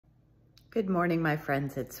Good morning, my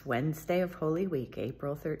friends. It's Wednesday of Holy Week,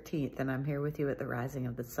 April 13th, and I'm here with you at the rising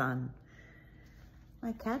of the sun.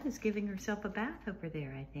 My cat is giving herself a bath over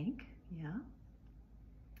there, I think. Yeah.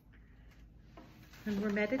 And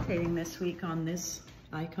we're meditating this week on this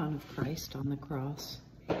icon of Christ on the cross.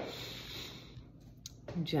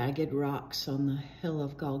 Jagged rocks on the hill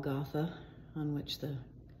of Golgotha on which the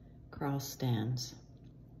cross stands.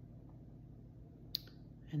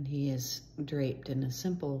 And he is draped in a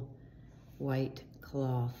simple white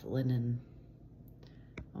cloth linen,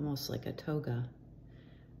 almost like a toga.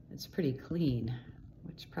 It's pretty clean,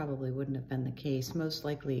 which probably wouldn't have been the case. Most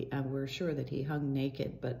likely, we're sure that he hung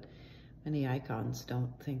naked, but many icons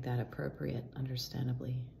don't think that appropriate,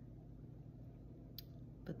 understandably.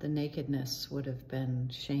 But the nakedness would have been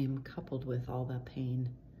shame coupled with all the pain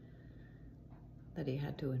that he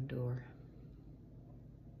had to endure.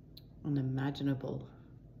 Unimaginable.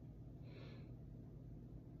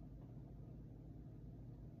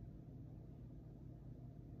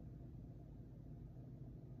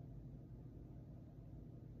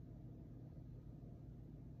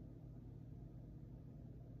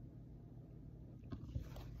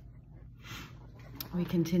 We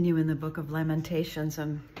continue in the book of Lamentations,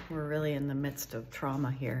 and we're really in the midst of trauma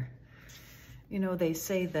here. You know, they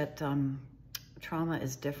say that trauma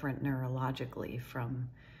is different neurologically from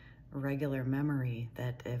regular memory,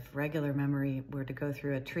 that if regular memory were to go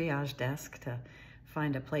through a triage desk to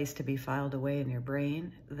find a place to be filed away in your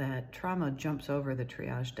brain, that trauma jumps over the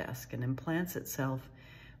triage desk and implants itself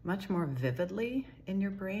much more vividly in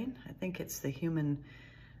your brain. I think it's the human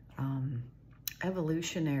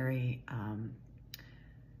evolutionary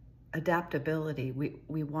adaptability.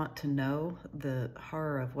 We want to know the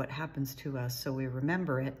horror of what happens to us so we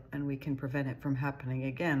remember it and we can prevent it from happening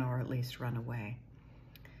again, or at least run away.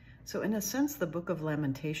 So in a sense, the book of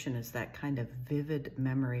Lamentation is that kind of vivid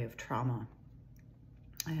memory of trauma.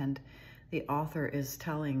 And the author is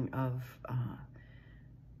telling of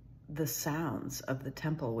the sounds of the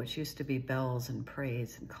temple, which used to be bells and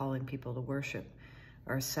praise and calling people to worship,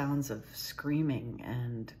 are sounds of screaming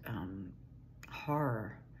and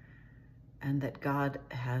horror, and that God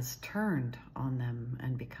has turned on them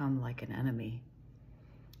and become like an enemy.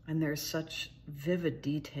 And there's such vivid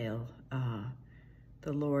detail.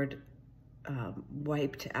 The Lord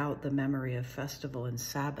wiped out the memory of festival and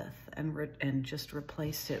Sabbath and just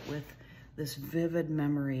replaced it with this vivid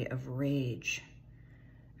memory of rage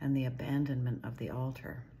and the abandonment of the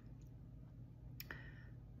altar.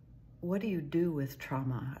 What do you do with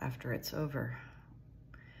trauma after it's over?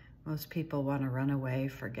 Most people want to run away,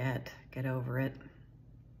 forget, get over it.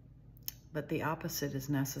 But the opposite is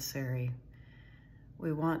necessary.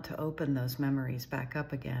 We want to open those memories back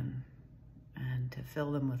up again and to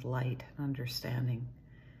fill them with light and understanding.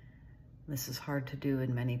 This is hard to do,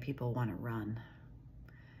 and many people want to run.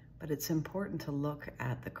 But it's important to look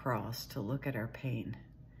at the cross, to look at our pain,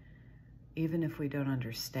 even if we don't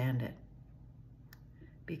understand it.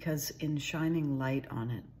 Because in shining light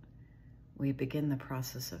on it, we begin the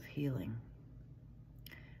process of healing.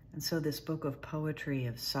 And so this book of poetry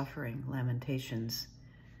of suffering, Lamentations,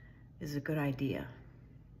 is a good idea.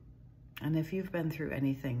 And if you've been through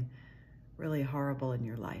anything really horrible in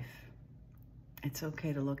your life, it's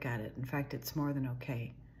okay to look at it. In fact, it's more than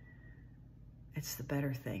okay. It's the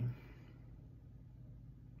better thing.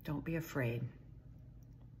 Don't be afraid.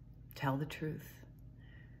 Tell the truth.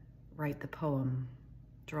 Write the poem.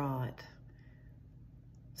 Draw it.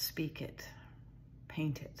 Speak it,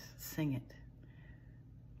 paint it, sing it,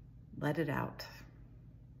 let it out.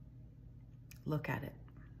 Look at it.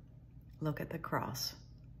 Look at the cross.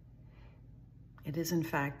 It is, in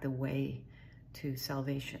fact, the way to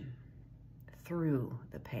salvation, through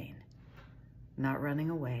the pain, not running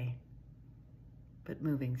away, but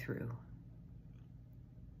moving through.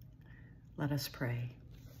 Let us pray.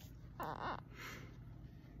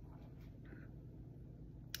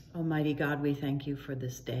 Almighty God, we thank you for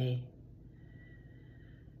this day.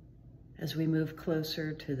 As we move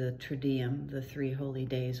closer to the Triduum, the 3 holy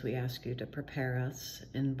days, we ask you to prepare us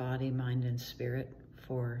in body, mind, and spirit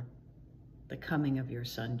for the coming of your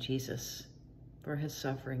Son, Jesus, for his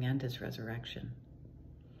suffering and his resurrection.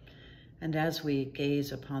 And as we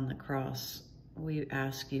gaze upon the cross, we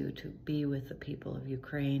ask you to be with the people of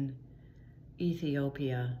Ukraine,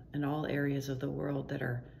 Ethiopia, and all areas of the world that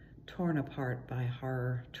are torn apart by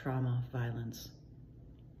horror, trauma, violence.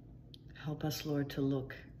 Help us, Lord, to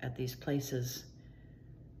look at these places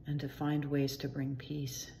and to find ways to bring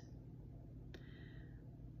peace.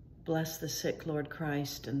 Bless the sick, Lord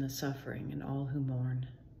Christ, and the suffering and all who mourn,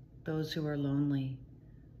 those who are lonely,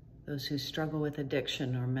 those who struggle with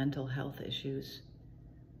addiction or mental health issues.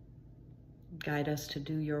 Guide us to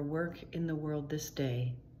do your work in the world this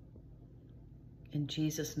day. In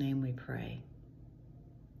Jesus' name we pray.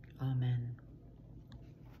 Amen.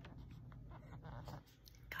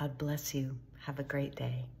 God bless you. Have a great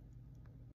day.